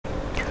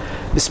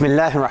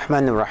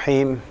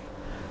Bismillahirrahmanirrahim.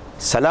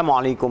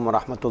 Assalamualaikum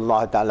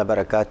warahmatullahi ta'ala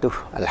barakatuh.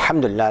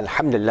 Alhamdulillah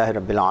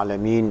rabbil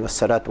alamin.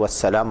 Wassalatu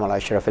wassalamu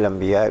ala asyrafil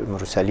anbiya wal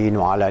mursalin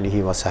wa ala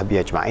alihi wa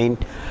sahbihi ajma'in.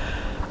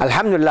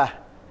 Alhamdulillah,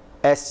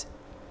 as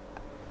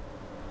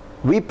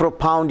we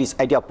propound this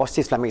idea of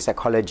positive Islamic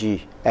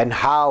psychology and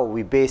how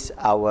we base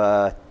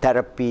our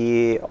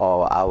therapy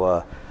or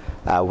our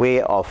way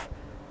of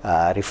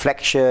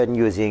reflection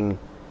using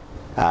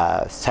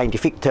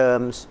scientific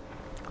terms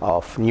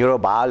of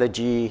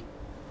neurobiology,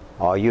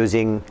 or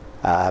using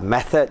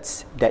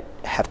methods that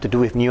have to do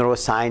with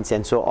neuroscience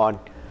and so on,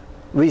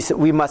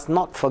 we must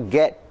not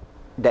forget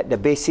that the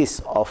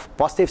basis of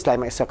positive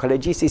Islamic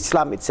psychology is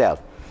Islam itself.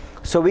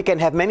 So we can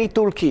have many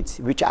toolkits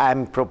which I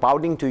am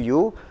propounding to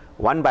you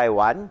one by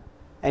one,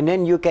 and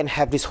then you can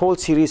have this whole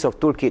series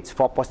of toolkits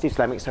for positive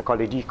Islamic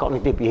psychology,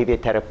 cognitive behavior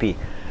therapy.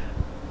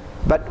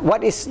 But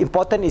what is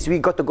important is we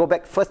got to go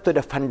back first to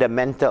the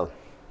fundamental.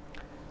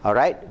 All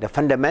right, the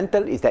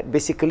fundamental is that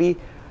basically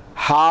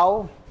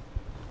how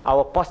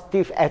our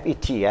positive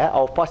F.E.T,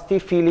 our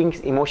positive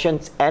feelings,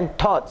 emotions and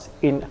thoughts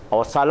in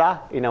our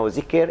salah, in our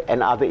zikr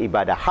and other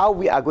ibadah, how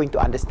we are going to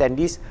understand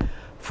this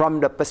from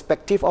the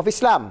perspective of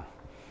Islam.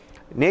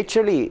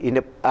 Naturally,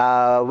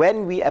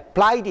 when we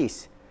apply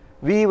this,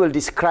 we will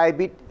describe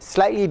it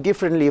slightly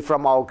differently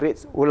from our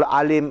great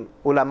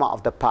ulama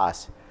of the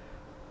past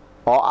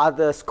or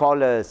other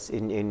scholars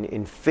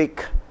in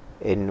fiqh,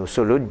 in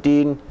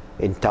usuluddin,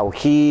 in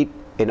tawheed,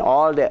 in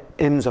all the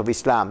ilms of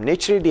Islam.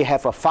 Naturally, they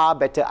have a far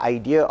better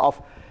idea of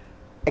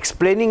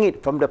explaining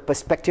it from the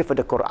perspective of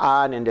the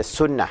Quran and the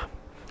Sunnah.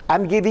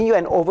 I'm giving you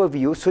an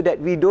overview so that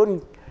we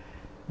don't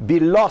be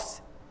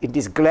lost in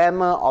this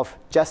glamour of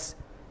just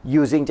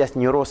using just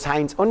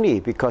neuroscience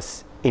only,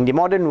 because in the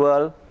modern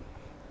world,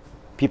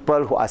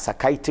 people who are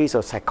psychiatrists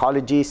or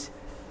psychologists,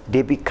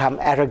 they become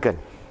arrogant.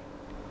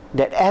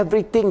 That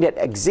everything that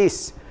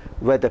exists,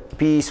 whether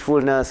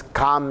peacefulness,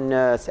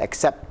 calmness,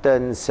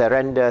 acceptance,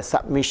 surrender,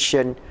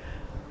 submission,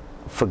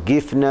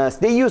 forgiveness,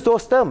 they use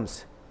those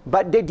terms,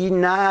 but they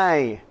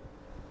deny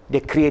the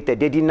Creator,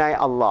 they deny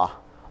Allah.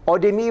 Or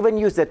they may even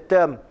use the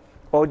term,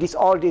 or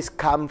all this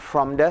come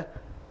from the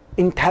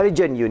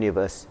intelligent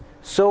universe.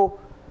 So,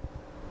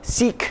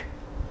 seek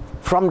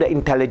from the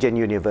intelligent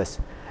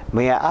universe.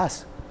 May I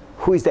ask,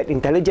 who is that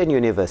intelligent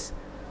universe?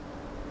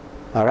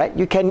 All right,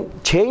 you can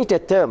change the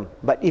term,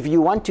 but if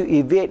you want to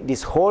evade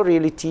this whole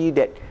reality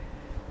that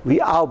we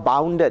are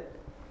bounded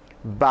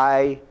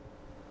by,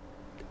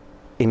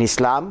 in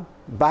Islam,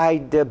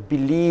 by the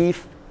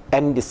belief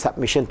and the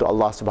submission to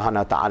Allah subhanahu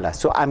wa ta'ala.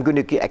 So I'm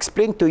going to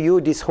explain to you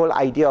this whole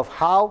idea of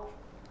how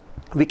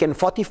we can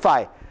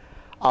fortify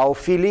our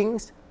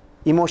feelings,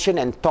 emotion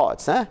and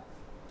thoughts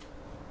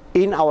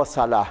in our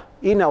salah,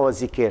 in our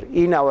zikr,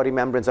 in our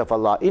remembrance of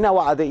Allah, in our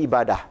other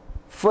ibadah.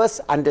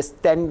 First,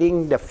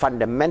 understanding the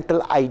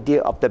fundamental idea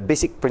of the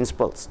basic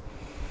principles.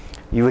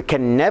 You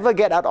can never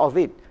get out of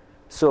it.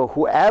 So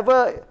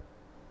whoever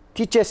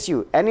teaches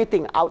you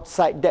anything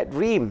outside that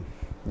realm,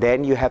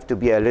 then you have to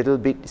be a little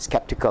bit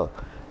skeptical,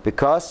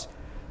 because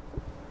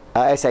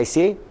as I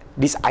say,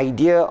 this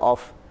idea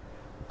of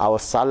our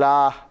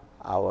salah,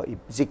 our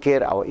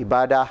zikr, our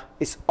ibadah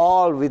is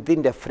all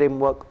within the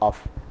framework of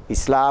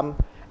Islam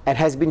and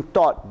has been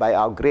taught by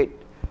our great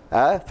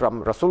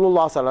from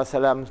Rasulullah sallallahu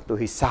alaihi wasallam to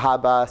his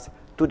sahabas,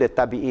 to the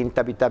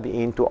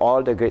tabi'in, to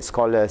all the great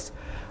scholars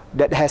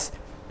that has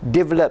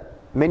developed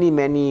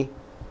many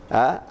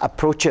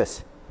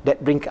approaches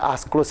that bring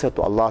us closer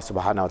to Allah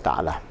subhanahu wa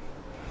ta'ala.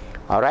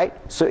 All right,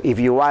 so if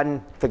you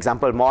want, for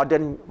example,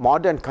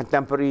 modern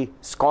contemporary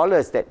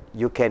scholars that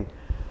you can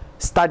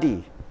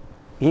study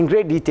in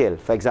great detail,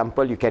 for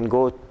example, you can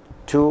go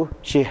to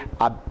Sheikh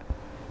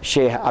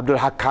Abdul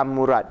Hakam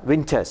Murad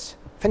Winters.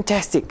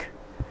 Fantastic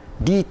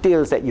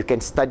details that you can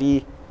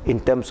study in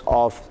terms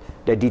of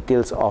the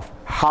details of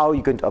how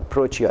you're going to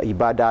approach your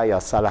ibadah,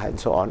 your salah and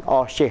so on.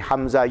 Or Sheikh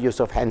Hamza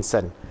Yusuf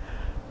Hansen,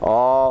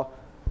 or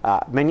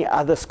many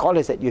other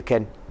scholars that you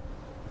can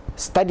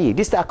study.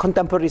 These are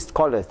contemporary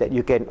scholars that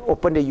you can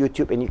open the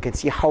YouTube and you can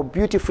see how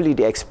beautifully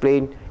they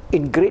explain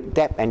in great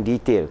depth and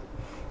detail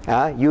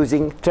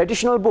using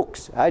traditional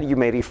books. They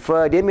may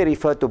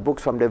refer to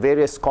books from the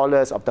various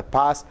scholars of the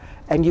past,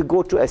 and you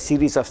go through a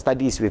series of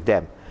studies with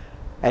them.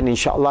 And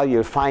inshallah,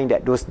 you'll find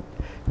that those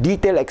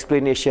detailed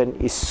explanation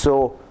is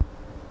so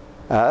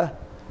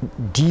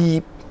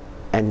deep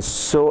and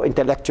so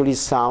intellectually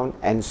sound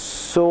and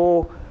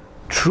so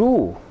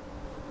true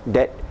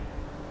that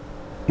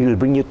it will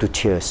bring you to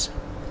tears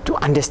to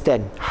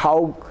understand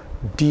how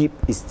deep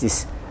is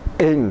this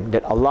ilm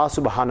that Allah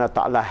subhanahu wa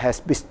ta'ala has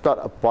bestowed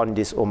upon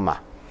this ummah.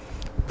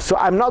 So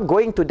I'm not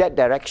going to that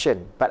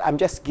direction, but I'm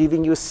just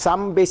giving you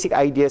some basic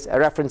ideas,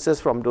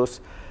 references from those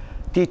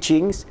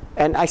teachings,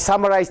 and I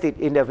summarized it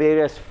in the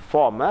various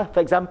form. For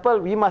example,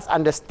 we must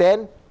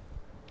understand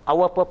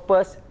our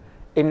purpose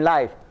in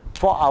life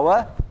for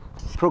our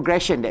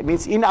progression. That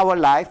means in our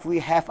life we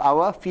have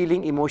our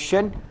feeling,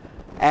 emotion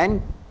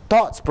and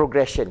thoughts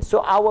progression.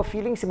 So our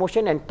feelings,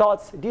 emotion and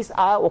thoughts, these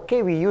are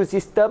okay, we use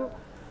this term,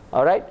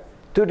 all right,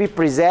 to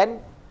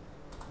represent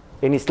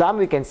In Islam,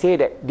 we can say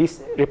that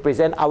this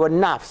represents our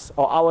nafs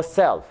or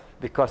ourself,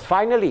 because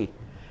finally,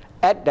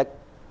 at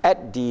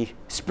the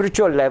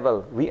spiritual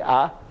level, we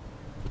are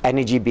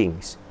energy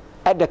beings.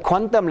 At the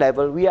quantum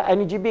level, we are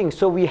energy beings.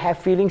 So we have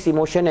feelings,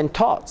 emotion, and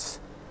thoughts.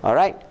 All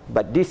right?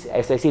 But this,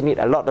 as I say, need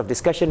a lot of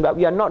discussion, but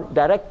we are not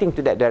directing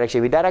to that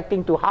direction. We're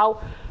directing to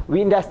how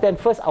we understand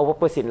first our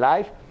purpose in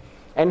life,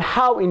 and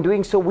how in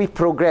doing so we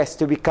progress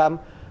to become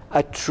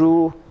a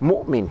true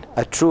mu'min,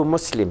 a true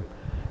Muslim,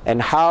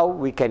 and how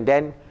we can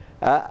then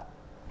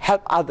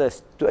help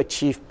others to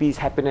achieve peace,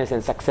 happiness,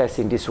 and success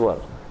in this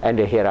world and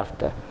the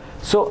hereafter.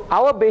 So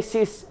our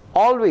basis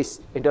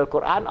always in the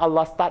Quran,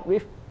 Allah start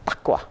with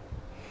taqwa.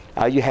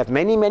 You have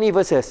many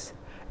verses.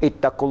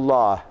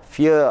 Ittaqullah,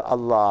 fear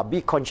Allah,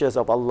 be conscious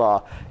of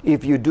Allah.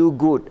 If you do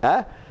good,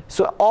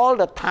 so all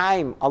the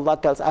time Allah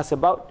tells us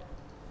about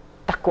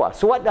taqwa.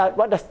 So what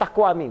does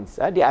taqwa means?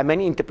 There are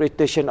many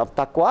interpretations of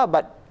taqwa,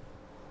 but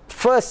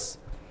first,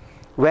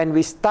 when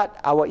we start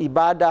our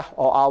ibadah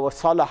or our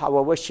salah,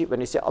 our worship, when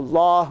we say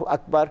Allahu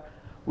Akbar,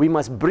 we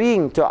must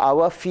bring to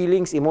our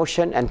feelings,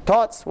 emotion, and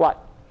thoughts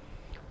what?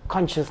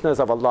 Consciousness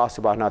of Allah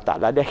subhanahu wa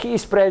ta'ala, that He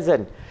is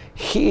present.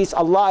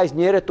 Allah is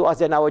nearer to us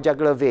than our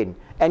jugular vein,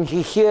 and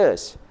He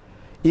hears.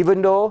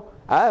 Even though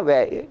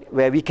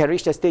where we can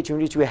reach the stage in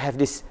which we have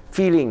this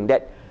feeling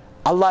that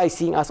Allah is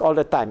seeing us all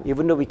the time,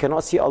 even though we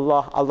cannot see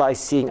Allah, Allah is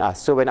seeing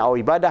us. So when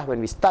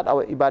we start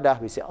our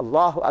ibadah, we say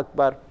Allahu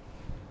Akbar,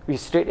 we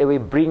straight away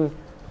bring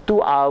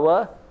to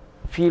our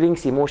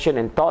feelings, emotion,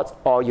 and thoughts,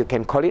 or you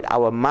can call it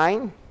our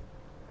mind,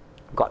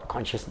 God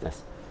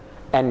consciousness.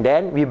 And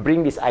then we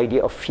bring this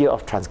idea of fear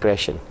of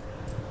transgression.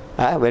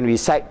 When we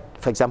cite,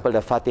 for example,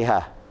 the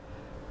Fatiha,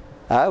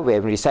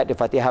 when we recite the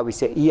Fatiha, we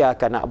say,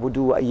 Iyaka na'budu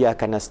wa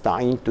iyaka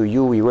nasta'in, to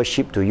you we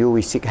worship, to you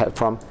we seek help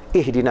from.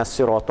 Ihdinas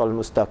siratal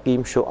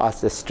mustaqim, show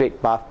us the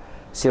straight path.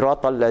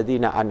 Siratal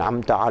ladhina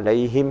an'amta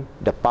alayhim,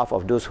 the path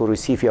of those who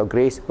receive your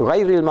grace.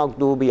 Ghairil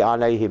maghdubi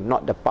alayhim,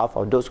 not the path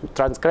of those who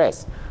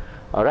transgress.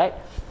 Alright?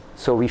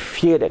 So we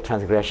fear that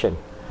transgression.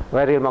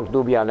 Ghairil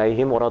maghdubi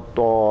alayhim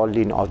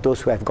waraddallin, of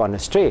those who have gone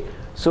astray.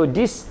 So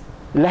this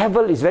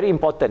level is very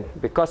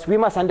important, because we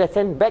must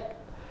understand back,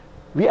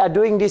 we are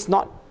doing this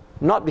not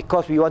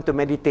because we want to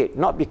meditate,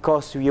 not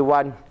because we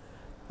want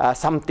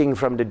something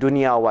from the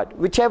dunya or what.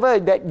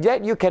 Whichever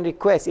that you can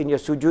request in your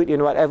sujood,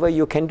 in whatever,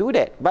 you can do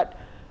that. But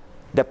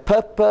the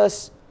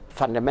purpose,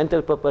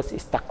 fundamental purpose,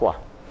 is taqwa.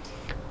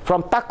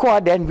 From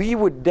taqwa, then we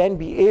would then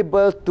be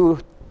able to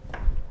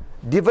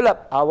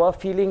develop our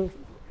feeling,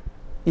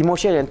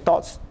 emotion, and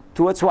thoughts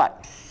towards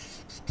what?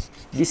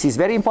 This is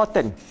very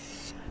important,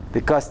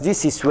 because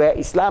this is where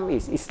Islam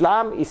is.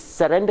 Islam is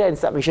surrender and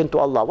submission to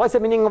Allah. What's the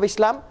meaning of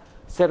Islam?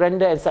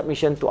 Surrender and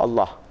submission to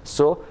Allah.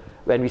 So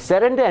when we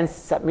surrender and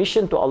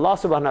submission to Allah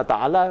subhanahu wa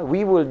ta'ala,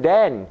 we will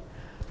then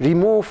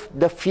remove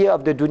the fear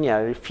of the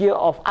dunya, the fear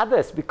of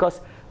others,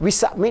 because we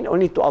submit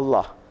only to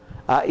Allah.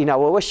 In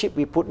our worship,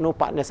 we put no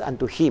partners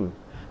unto Him.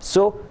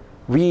 So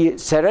we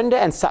surrender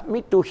and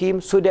submit to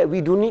Him, so that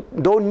we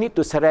don't need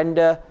to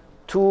surrender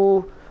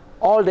to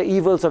all the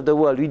evils of the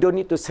world. We don't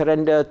need to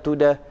surrender to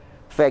the,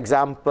 for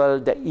example,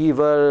 the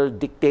evil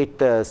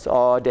dictators,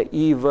 or the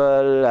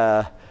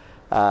evil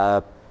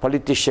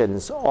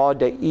politicians, or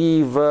the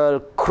evil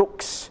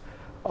crooks,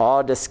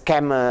 or the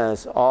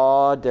scammers,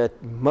 or the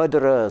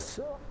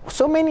murderers.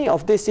 So many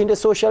of this in the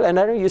social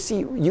environment, you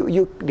see,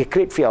 they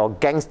create fear, or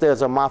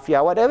gangsters, or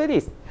mafia, whatever it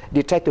is.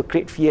 They try to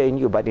create fear in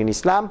you. But in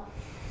Islam,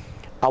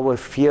 our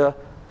fear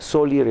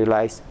solely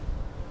relies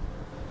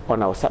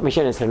on our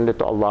submission and surrender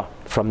to Allah.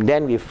 From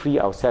then we free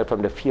ourselves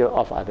from the fear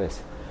of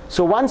others.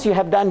 So once you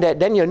have done that,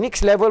 then your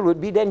next level would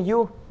be, then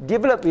you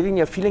develop within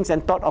your feelings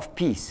and thought of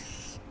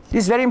peace.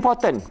 This is very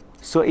important.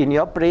 So in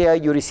your prayer,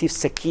 you receive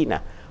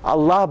sakina.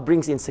 Allah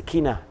brings in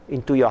sakina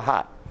into your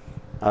heart.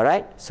 All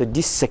right? So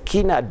this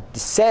sakina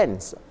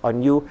descends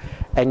on you,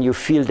 and you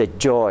feel the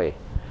joy.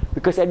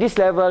 Because at this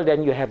level,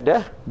 then you have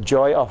the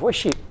joy of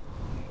worship.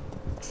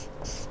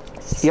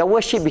 Your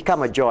worship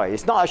becomes a joy.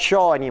 It's not a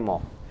chore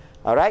anymore.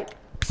 All right?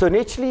 So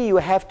naturally, you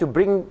have to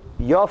bring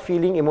your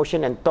feeling,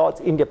 emotion, and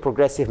thoughts in the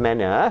progressive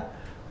manner.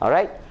 All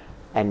right?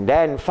 And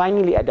then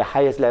finally, at the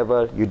highest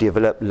level, you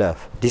develop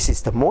love. This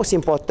is the most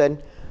important,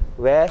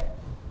 where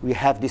we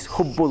have this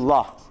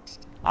hubbullah,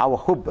 our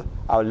hubb,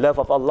 our love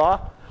of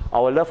Allah,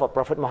 our love of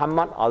Prophet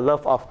Muhammad, our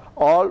love of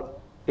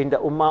all in the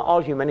ummah, all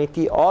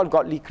humanity, all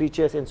godly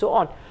creatures, and so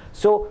on.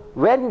 So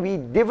when we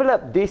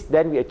develop this,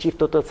 then we achieve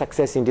total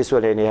success in this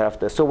world and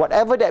hereafter. So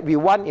whatever that we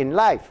want in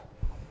life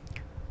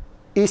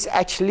is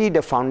actually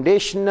the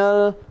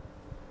foundational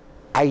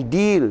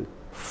ideal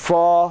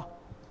for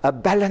a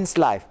balanced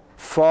life,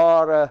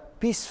 for a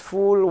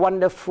peaceful,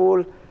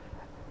 wonderful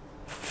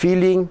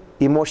feeling,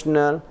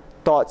 emotional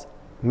thoughts,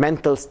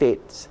 mental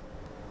states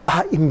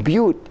are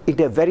imbued in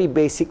the very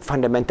basic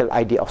fundamental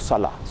idea of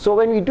salah. So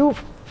when we do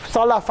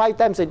salah 5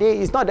 times a day,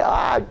 it's not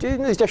that,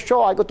 it's just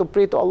sure I go to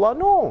pray to Allah.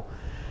 No.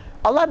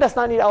 Allah does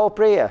not need our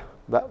prayer,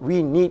 but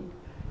we need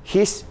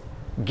His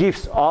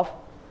gifts of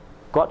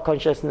God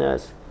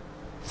consciousness,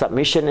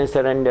 submission and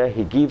surrender.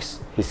 He gives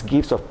His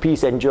gifts of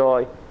peace and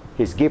joy,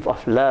 His gift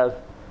of love,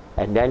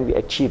 and then we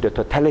achieve the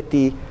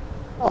totality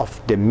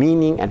of the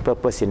meaning and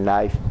purpose in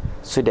life,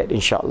 so that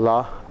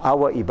inshallah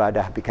our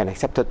ibadah become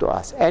accepted to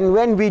us. And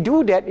when we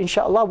do that,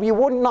 inshallah, we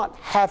will not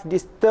have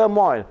this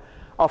turmoil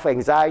of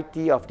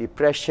anxiety, of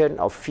depression,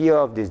 of fear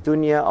of this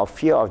dunya, of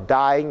fear of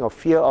dying, of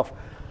fear of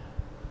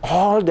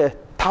all the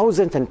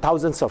thousands and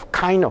thousands of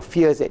kind of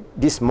fears that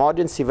this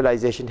modern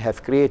civilization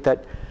have created.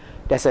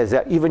 That says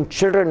that even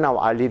children now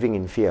are living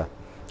in fear.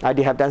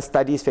 They have done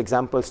studies, for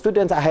example,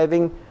 students are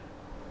having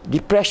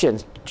depression.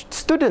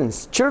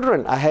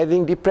 Children are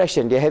having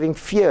depression, they're having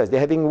fears, they're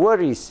having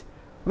worries,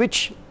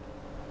 which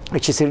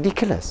is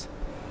ridiculous,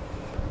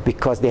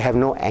 because they have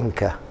no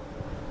anchor.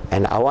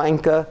 And our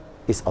anchor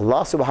is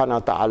Allah subhanahu wa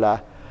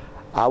ta'ala.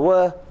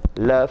 Our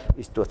love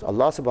is towards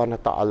Allah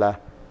subhanahu wa ta'ala.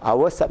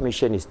 Our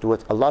submission is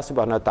towards Allah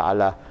subhanahu wa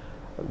ta'ala.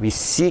 We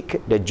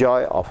seek the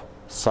joy of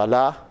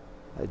salah,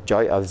 the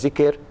joy of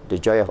zikr, the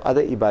joy of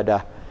other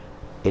ibadah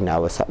in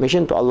our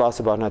submission to Allah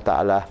subhanahu wa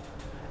ta'ala,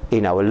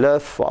 in our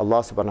love for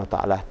Allah subhanahu wa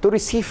ta'ala, to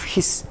receive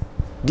His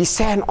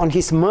descent on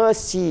His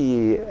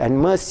mercy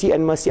and mercy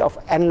and mercy of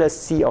endless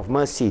sea of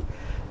mercy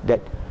that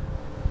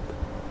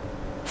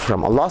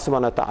from Allah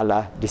subhanahu wa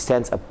ta'ala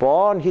descends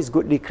upon His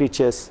goodly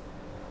creatures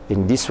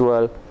in this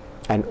world,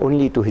 and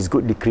only to His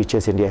goodly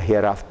creatures in the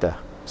hereafter.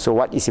 So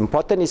what is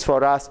important is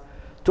for us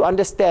to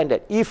understand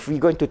that if we're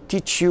going to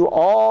teach you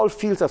all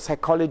fields of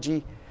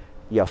psychology,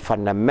 your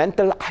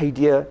fundamental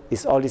idea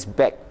is always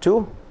back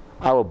to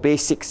our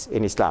basics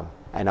in Islam.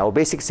 And our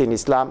basics in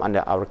Islam,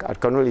 under our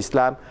Arkanul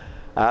Islam,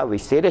 we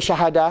say the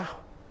Shahada,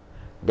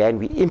 then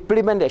we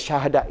implement the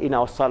Shahada in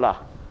our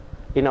Salah,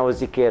 in our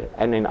Zikr,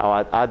 and in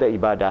our other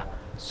Ibadah,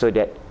 so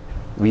that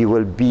we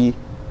will be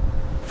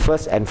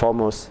first and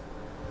foremost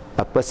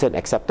a person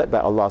accepted by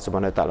Allah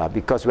subhanahu wa ta'ala.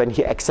 Because when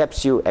He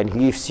accepts you and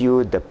gives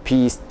you the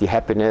peace, the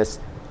happiness,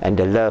 and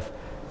the love,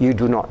 you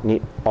do not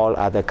need all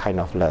other kind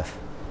of love.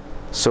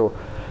 So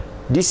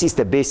this is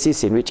the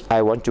basis in which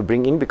I want to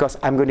bring in, because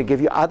I'm going to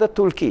give you other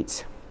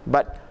toolkits.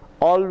 But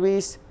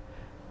always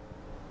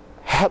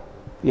help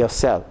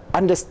yourself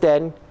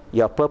understand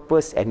your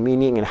purpose and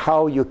meaning, and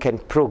how you can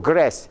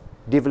progress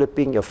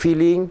developing your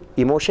feeling,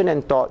 emotion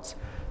and thoughts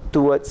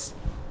towards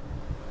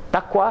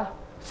taqwa,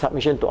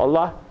 submission to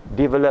Allah,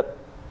 develop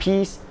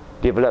peace,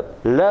 develop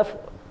love,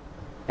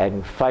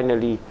 and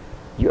finally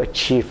you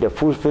achieve the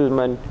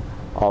fulfillment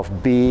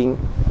of being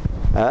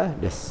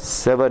the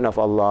servant of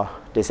Allah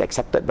that's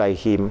accepted by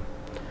Him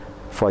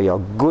for your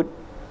good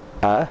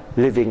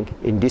living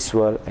in this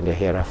world and the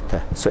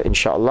hereafter. So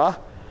inshallah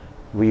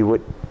we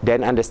would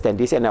then understand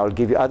this, and I will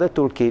give you other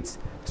toolkits,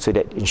 so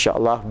that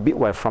inshallah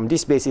from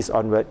this basis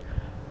onward,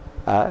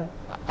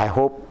 I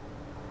hope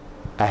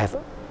I have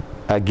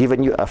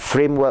given you a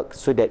framework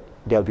so that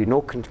there will be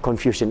no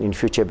confusion in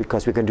future,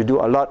 because we're going to do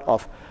a lot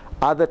of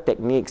other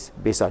techniques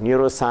based on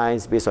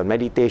neuroscience, based on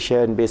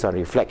meditation, based on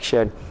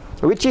reflection,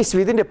 which is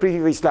within the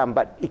preview of Islam,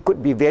 but it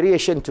could be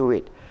variation to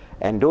it.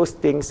 And those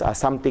things are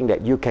something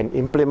that you can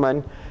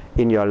implement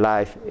in your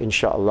life,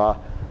 inshallah,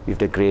 with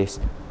the grace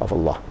of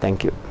Allah.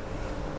 Thank you.